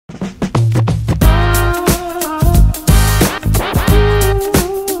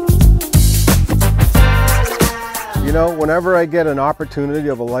whenever I get an opportunity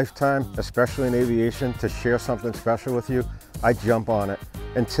of a lifetime, especially in aviation, to share something special with you, I jump on it.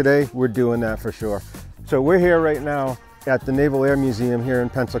 And today we're doing that for sure. So we're here right now at the Naval Air Museum here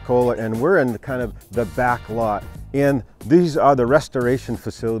in Pensacola, and we're in kind of the back lot. And these are the restoration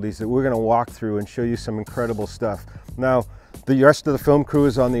facilities that we're going to walk through and show you some incredible stuff. Now, the rest of the film crew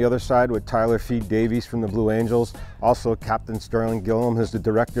is on the other side with Tyler Feed Davies from the Blue Angels, also Captain Sterling Gillum, who's the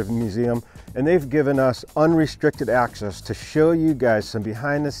director of the museum, and they've given us unrestricted access to show you guys some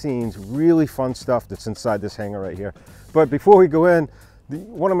behind the scenes, really fun stuff that's inside this hangar right here. But before we go in,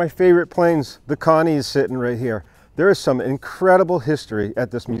 one of my favorite planes, the Connie, is sitting right here. There is some incredible history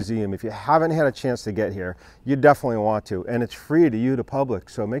at this museum. If you haven't had a chance to get here, you definitely want to, and it's free to you, the public,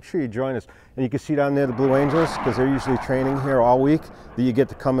 so make sure you join us. And you can see down there the Blue Angels, because they're usually training here all week, that you get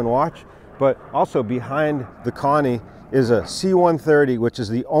to come and watch. But also behind the Connie is a C-130, which is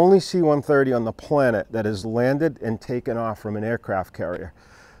the only C-130 on the planet that has landed and taken off from an aircraft carrier.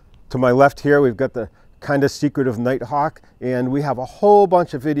 To my left here, we've got the kind of secretive Nighthawk, and we have a whole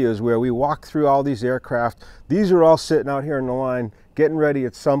bunch of videos where we walk through all these aircraft. These are all sitting out here in the line getting ready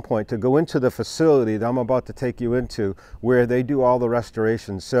at some point to go into the facility that I'm about to take you into, where they do all the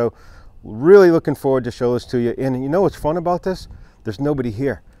restorations. So really looking forward to show this to you. And you know what's fun about this? There's nobody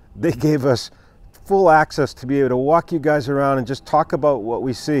here. They gave us full access to be able to walk you guys around and just talk about what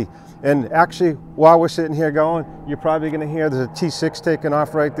we see. And actually, while we're sitting here going, you're probably going to hear there's a T6 taking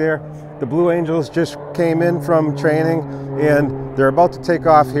off right there. The Blue Angels just came in from training, and they're about to take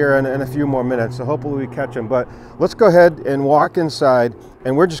off here in a few more minutes, so hopefully we catch them. But let's go ahead and walk inside,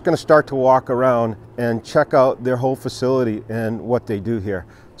 and we're just going to start to walk around and check out their whole facility and what they do here.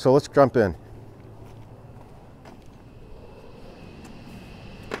 So let's jump in.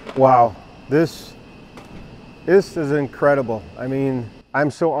 Wow, this is incredible. I mean, I'm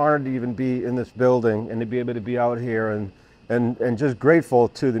so honored to even be in this building and to be able to be out here, and just grateful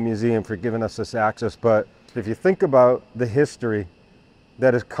to the museum for giving us this access. But if you think about the history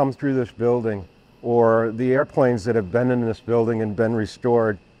that has come through this building, or the airplanes that have been in this building and been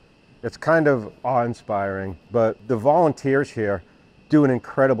restored, it's kind of awe-inspiring. But the volunteers here do an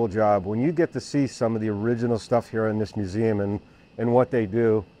incredible job. When you get to see some of the original stuff here in this museum and what they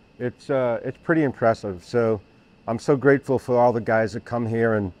do, it's pretty impressive. So I'm so grateful for all the guys that come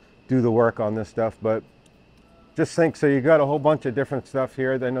here and do the work on this stuff. But just think, so you got a whole bunch of different stuff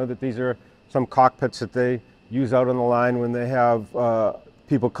here. They know that these are some cockpits that they use out on the line when they have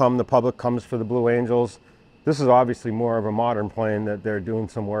people come, the public comes for the Blue Angels. This is obviously more of a modern plane that they're doing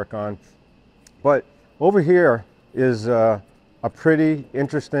some work on. But over here is a pretty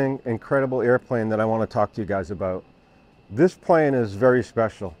interesting, incredible airplane that I want to talk to you guys about. This plane is very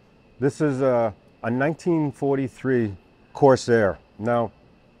special. This is a 1943 Corsair. Now,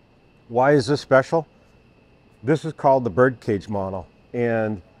 why is this special? This is called the Birdcage model,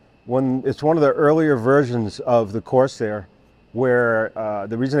 and it's one of the earlier versions of the Corsair, where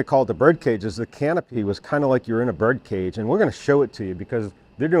the reason they call it the Birdcage is the canopy was kind of like you're in a bird cage, and we're going to show it to you because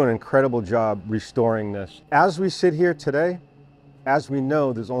they're doing an incredible job restoring this. As we sit here today, as we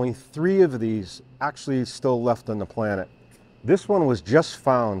know, there's only 3 of these actually still left on the planet. This one was just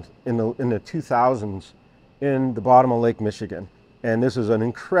found in the 2000s in the bottom of Lake Michigan, and this is an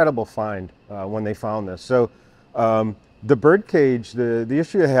incredible find when they found this. So the Birdcage, the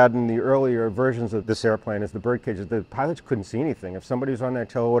issue I had in the earlier versions of this airplane is the Birdcage is the pilots couldn't see anything. If somebody's on their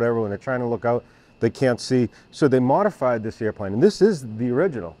toe or whatever, when they're trying to look out, they can't see. So they modified this airplane, and this is the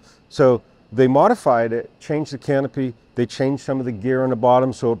original. So they modified it, changed the canopy, they changed some of the gear on the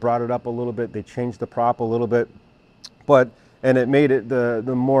bottom, so it brought it up a little bit. They changed the prop a little bit, and it made it the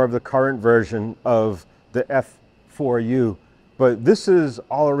more of the current version of the F4U. But this is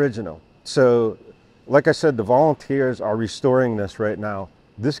all original. So like I said, the volunteers are restoring this right now.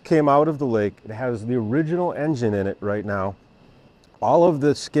 This came out of the lake. It has the original engine in it right now. All of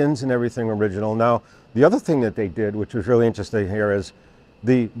the skins and everything original. Now, the other thing that they did, which was really interesting here, is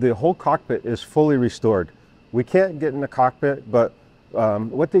the whole cockpit is fully restored. We can't get in the cockpit, but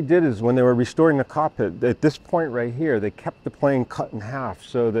what they did is when they were restoring the cockpit, at this point right here, they kept the plane cut in half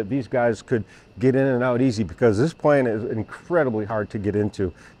so that these guys could get in and out easy, because this plane is incredibly hard to get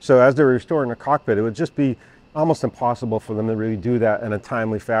into. So as they were restoring the cockpit, it would just be almost impossible for them to really do that in a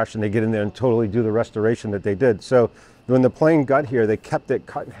timely fashion. They get in there and totally do the restoration that they did. So when the plane got here, they kept it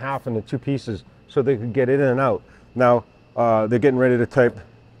cut in half into 2 pieces so they could get in and out. Now they're getting ready to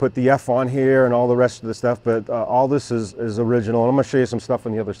put the F on here and all the rest of the stuff, but all this is original. And I'm going to show you some stuff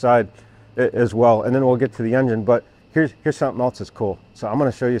on the other side as well, and then we'll get to the engine. But here's something else that's cool. So I'm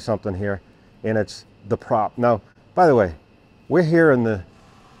going to show you something here, and it's the prop. Now, by the way, we're here in the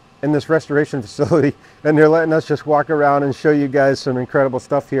in this restoration facility, and they're letting us just walk around and show you guys some incredible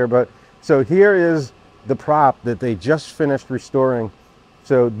stuff here. But so here is the prop that they just finished restoring.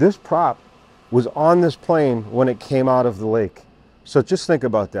 So this prop was on this plane when it came out of the lake. So just think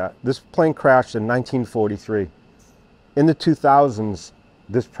about that. This plane crashed in 1943. In the 2000s,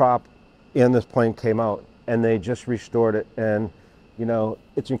 this prop and this plane came out, and they just restored it. And you know,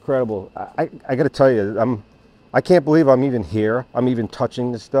 it's incredible. I got to tell you, I can't believe I'm even here. I'm even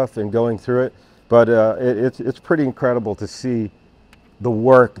touching this stuff and going through it. But it's pretty incredible to see the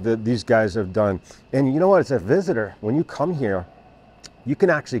work that these guys have done. And you know what? As a visitor, when you come here, you can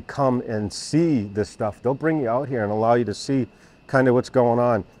actually come and see this stuff. They'll bring you out here and allow you to see kind of what's going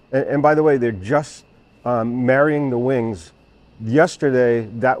on. And by the way, they're just marrying the wings. Yesterday,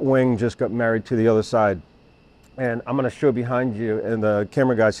 that wing just got married to the other side. And I'm going to show behind you and the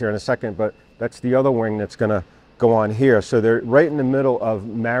camera guys here in a second, but that's the other wing that's going to go on here. So they're right in the middle of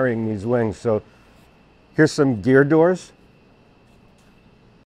marrying these wings. So here's some gear doors.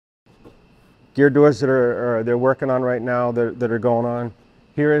 Gear doors that they're working on right now that are going on.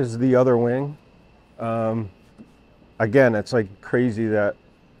 Here is the other wing. Again, it's like crazy that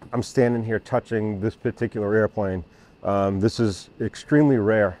I'm standing here touching this particular airplane. This is extremely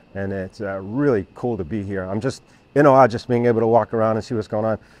rare, and it's really cool to be here. I'm just in awe just being able to walk around and see what's going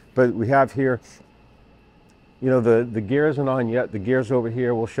on. But we have here, you know, the gear isn't on yet. The gear's over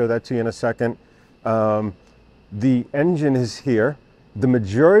here. We'll show that to you in a second. The engine is here. The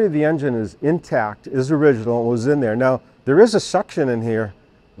majority of the engine is intact, is original, was in there. Now, there is a section in here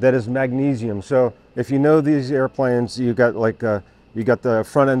that is magnesium. So if you know these airplanes, you got like you got the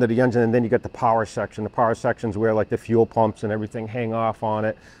front end of the engine, and then you got the power section. The power section's where like the fuel pumps and everything hang off on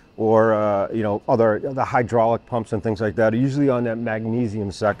it, or you know, the hydraulic pumps and things like that are usually on that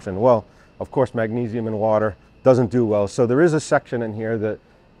magnesium section. Well, of course, magnesium in water doesn't do well. So there is a section in here that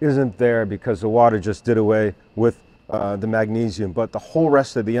isn't there because the water just did away with the magnesium, but the whole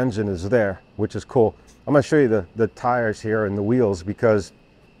rest of the engine is there, which is cool. I'm going to show you the tires here and the wheels, because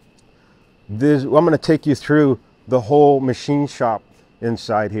I'm going to take you through the whole machine shop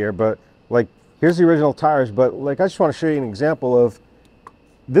inside here. But like, here's the original tires, but like, I just want to show you an example of,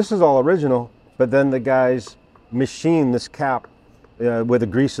 this is all original, but then the guys machine this cap where the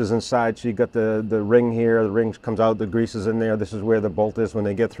grease is inside. So you got the ring here, the ring comes out, the grease is in there. This is where the bolt is when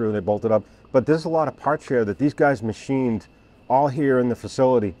they get through, they bolt it up. But there's a lot of parts here that these guys machined all here in the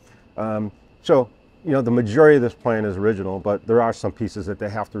facility. So, you know, the majority of this plane is original, but there are some pieces that they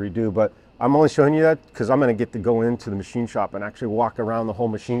have to redo. But I'm only showing you that because I'm going to get to go into the machine shop and actually walk around the whole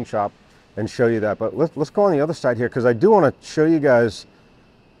machine shop and show you that. But let's go on the other side here, because I do want to show you guys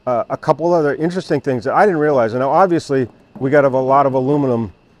a couple other interesting things that I didn't realize. And now, obviously, we got a lot of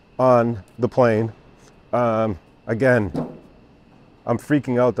aluminum on the plane. Again, I'm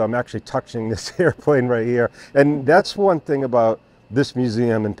freaking out though. I'm actually touching this airplane right here. And that's one thing about this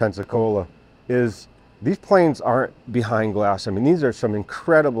museum in Pensacola, is these planes aren't behind glass. I mean, these are some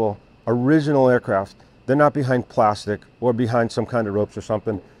incredible original aircraft. They're not behind plastic or behind some kind of ropes or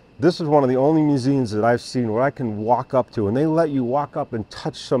something. This is one of the only museums that I've seen where I can walk up to, and they let you walk up and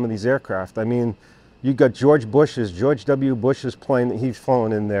touch some of these aircraft. I mean, you got George W. Bush's plane that he's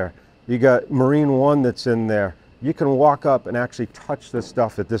flown in there. You got Marine One that's in there. You can walk up and actually touch this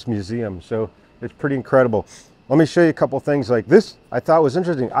stuff at this museum. So it's pretty incredible. Let me show you a couple things like this. I thought was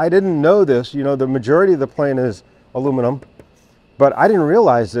interesting. I didn't know this. You know, the majority of the plane is aluminum, but I didn't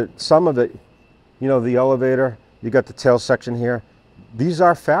realize that some of it, you know, the elevator, you got the tail section here. These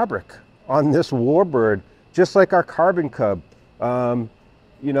are fabric on this Warbird, just like our Carbon Cub.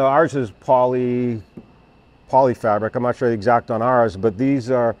 You know, ours is poly fabric. I'm not sure the exact on ours, but these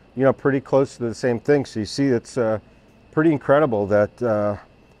are, you know, pretty close to the same thing. So you see, it's pretty incredible that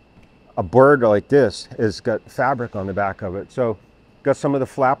a bird like this has got fabric on the back of it. So got some of the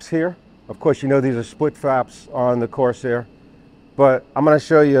flaps here. Of course, you know, these are split flaps on the Corsair, but I'm going to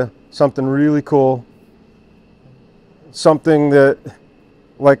show you something really cool. Something that,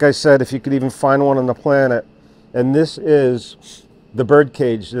 like I said, if you could even find one on the planet, and this is the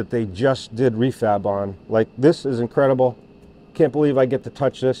Birdcage that they just did refab on. Like, this is incredible. Can't believe I get to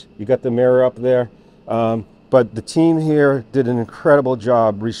touch this. You got the mirror up there. But the team here did an incredible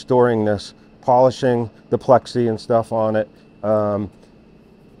job restoring this, polishing the plexi and stuff on it.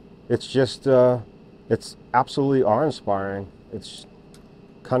 It's just, it's absolutely awe-inspiring. It's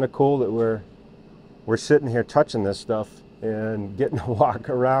kind of cool that we're sitting here touching this stuff and getting to walk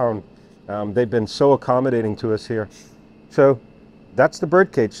around. They've been so accommodating to us here. So that's the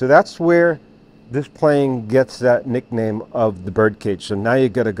Birdcage. So that's where this plane gets that nickname of the Birdcage. So now you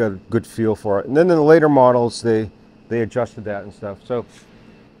get a good feel for it. And then in the later models, they adjusted that and stuff. So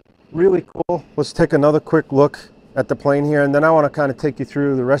really cool. Let's take another quick look at the plane here, and then I want to kind of take you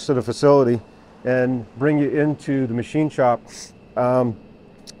through the rest of the facility and bring you into the machine shop.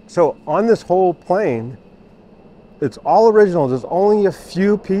 So on this whole plane, it's all original. There's only a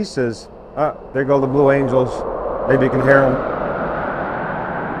few pieces. There go the Blue Angels. Maybe you can hear them.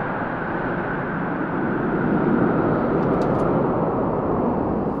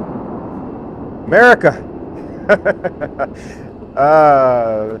 America.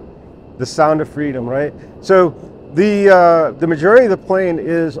 The sound of freedom, right? So the majority of the plane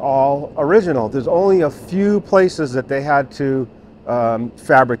is all original. There's only a few places that they had to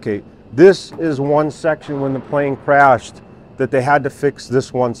fabricate. This is one section when the plane crashed that they had to fix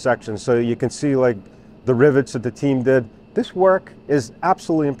this one section. So you can see like the rivets that the team did. This work is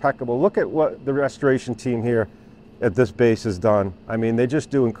absolutely impeccable. Look at what the restoration team here at this base has done. I mean, they just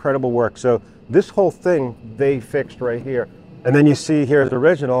do incredible work. So this whole thing they fixed right here. And then you see here the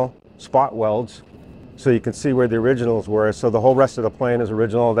original spot welds. So you can see where the originals were. So the whole rest of the plane is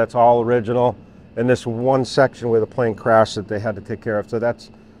original. That's all original. And this one section where the plane crashed that they had to take care of. So that's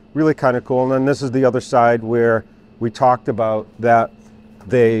really kind of cool. And then this is the other side where we talked about that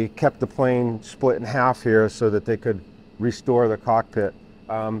they kept the plane split in half here so that they could restore the cockpit.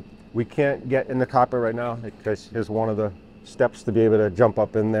 We can't get in the cockpit right now because here's one of the steps to be able to jump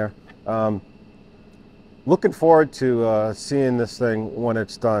up in there. Looking forward to seeing this thing when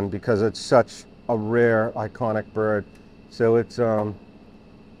it's done because it's such a rare, iconic bird. So it's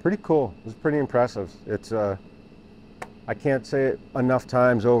pretty cool. It's pretty impressive. It's I can't say it enough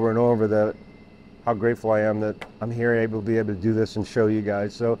times over and over that how grateful I am that I'm here able to be able to do this and show you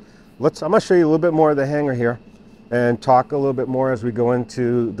guys. So I'm going to show you a little bit more of the hangar here and talk a little bit more as we go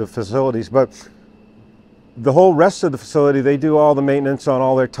into the facilities. But the whole rest of the facility, they do all the maintenance on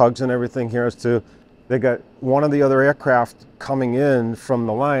all their tugs and everything here as to they got one of the other aircraft coming in from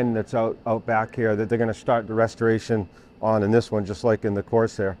the line that's out back here that they're going to start the restoration on in this one, just like in the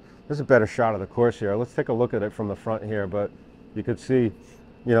Corsair. There's a better shot of the Corsair. Let's take a look at it from the front here, but you could see,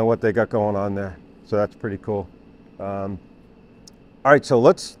 you know, what they got going on there. So that's pretty cool. All right, so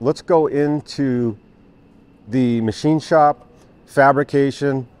let's go into the machine shop,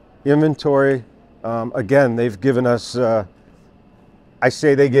 fabrication, inventory. Again, they've given us, I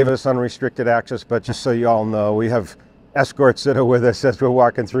say they gave us unrestricted access, but just so you all know, we have escorts that are with us as we're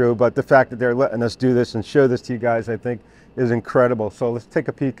walking through, but the fact that they're letting us do this and show this to you guys, I think is incredible. So let's take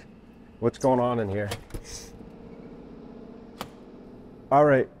a peek what's going on in here. All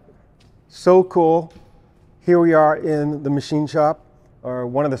right, so cool. Here we are in the machine shop, or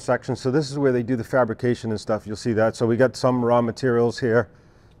one of the sections. So this is where they do the fabrication and stuff. You'll see that. So we got some raw materials here.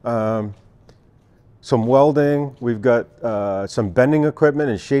 Some welding, we've got some bending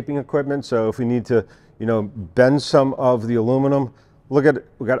equipment and shaping equipment. So if we need to, you know, bend some of the aluminum, look at it,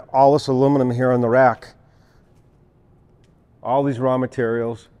 we got all this aluminum here on the rack. All these raw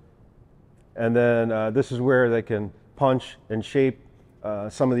materials. And then this is where they can punch and shape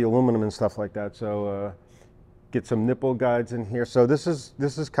some of the aluminum and stuff like that. So get some nipple guides in here. So this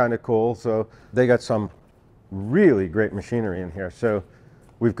is kind of cool. So they got some really great machinery in here. So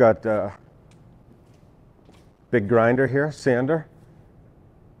we've got big grinder here, sander.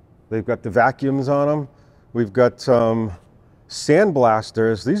 They've got the vacuums on them. We've got some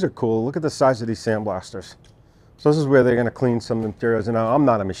sandblasters. These are cool. Look at the size of these sandblasters. So this is where they're going to clean some materials. And I'm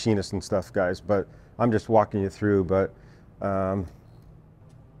not a machinist and stuff, guys, but I'm just walking you through. But a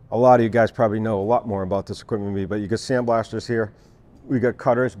lot of you guys probably know a lot more about this equipment than me, but you got sandblasters here. We got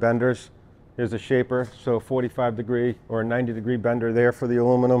cutters, benders. Here's a shaper, so 45 degree or 90 degree bender there for the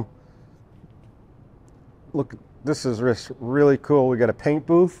aluminum. Look, this is really cool. We got a paint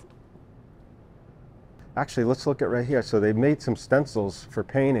booth. Actually, let's look at right here. So they made some stencils for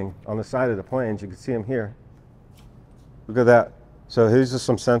painting on the side of the planes. You can see them here. Look at that. So these are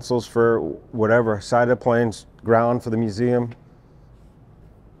some stencils for whatever, side of the planes, ground for the museum.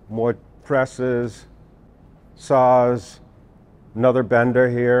 More presses, saws, another bender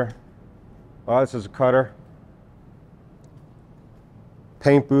here. Oh, this is a cutter.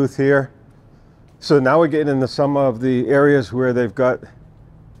 Paint booth here. So now we're getting into some of the areas where they've got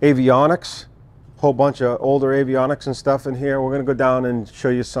avionics, a whole bunch of older avionics and stuff in here. We're going to go down and show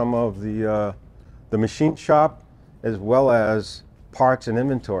you some of the machine shop as well as parts and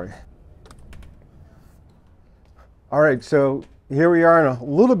inventory. All right, so here we are in a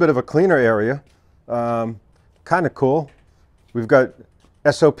little bit of a cleaner area. Kind of cool. We've got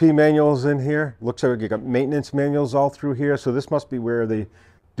SOP manuals in here. Looks like we've got maintenance manuals all through here. So this must be where they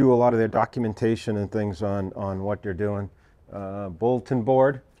do a lot of their documentation and things on what they're doing. Bulletin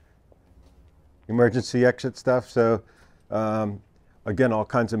board, emergency exit stuff. So again, all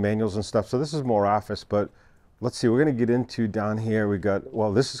kinds of manuals and stuff. So this is more office, but let's see, we're going to get into down here. We got,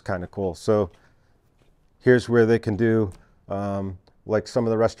 well, this is kind of cool. So here's where they can do like some of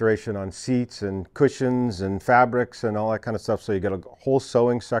the restoration on seats and cushions and fabrics and all that kind of stuff. So you got a whole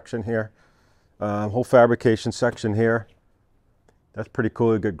sewing section here, whole fabrication section here. That's pretty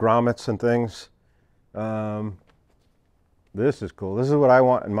cool. You got grommets and things. This is cool. This is what I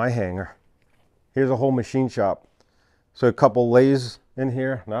want in my hangar. Here's a whole machine shop. So a couple lathes in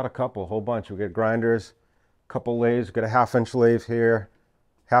here, not a couple, a whole bunch. We got grinders, a couple lathes. We got a 1/2-inch lathe here,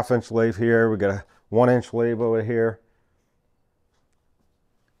 1/2-inch lathe here. We got a 1-inch lathe over here.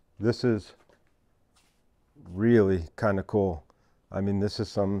 This is really kind of cool. I mean, this is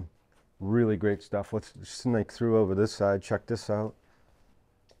some really great stuff. Let's snake through over this side. Check this out.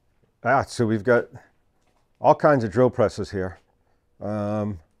 So we've got all kinds of drill presses here.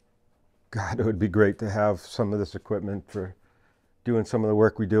 God, it would be great to have some of this equipment for doing some of the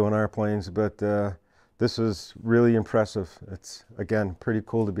work we do on airplanes, but this is really impressive. It's, again, pretty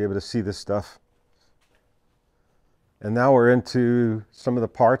cool to be able to see this stuff. And now we're into some of the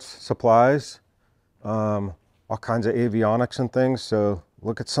parts, supplies, all kinds of avionics and things. So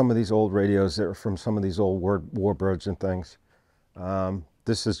look at some of these old radios that are from some of these old Warbirds and things.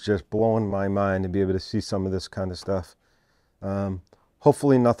 This is just blowing my mind to be able to see some of this kind of stuff.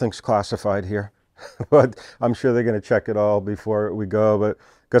 Hopefully nothing's classified here, but I'm sure they're going to check it all before we go. But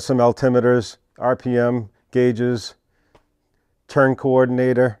got some altimeters, RPM gauges, turn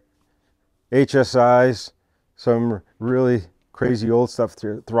coordinator, HSIs, some really crazy old stuff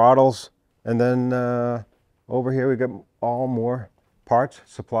through throttles. And then over here we got all more parts,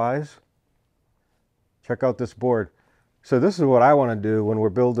 supplies. Check out this board. So this is what I want to do when we're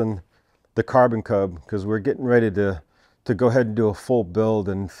building the Carbon Cub, because we're getting ready to go ahead and do a full build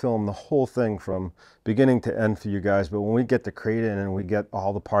and film the whole thing from beginning to end for you guys. But when we get the crate in and we get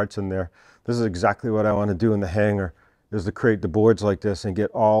all the parts in there, this is exactly what I want to do in the hangar, is to create the boards like this and get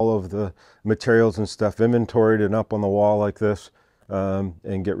all of the materials and stuff inventoried and up on the wall like this,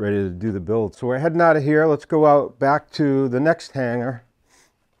 and get ready to do the build. So we're heading out of here. Let's go out back to the next hangar.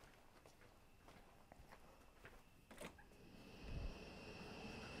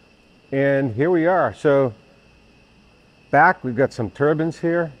 And here we are. So back, we've got some turbines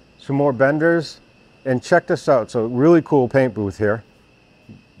here, some more benders, and check this out. So really cool paint booth here.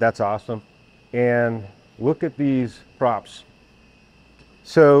 That's awesome. And look at these props.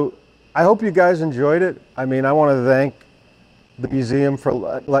 So I hope you guys enjoyed it. I mean, I want to thank the museum for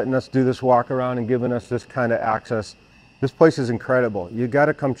letting us do this walk around and giving us this kind of access. This place is incredible. You got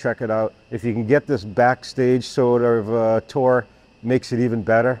to come check it out. If you can get this backstage sort of tour, makes it even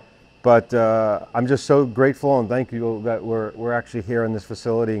better. But I'm just so grateful and thank you that we're actually here in this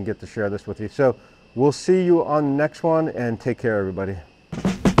facility and get to share this with you. So we'll see you on the next one, and take care, everybody.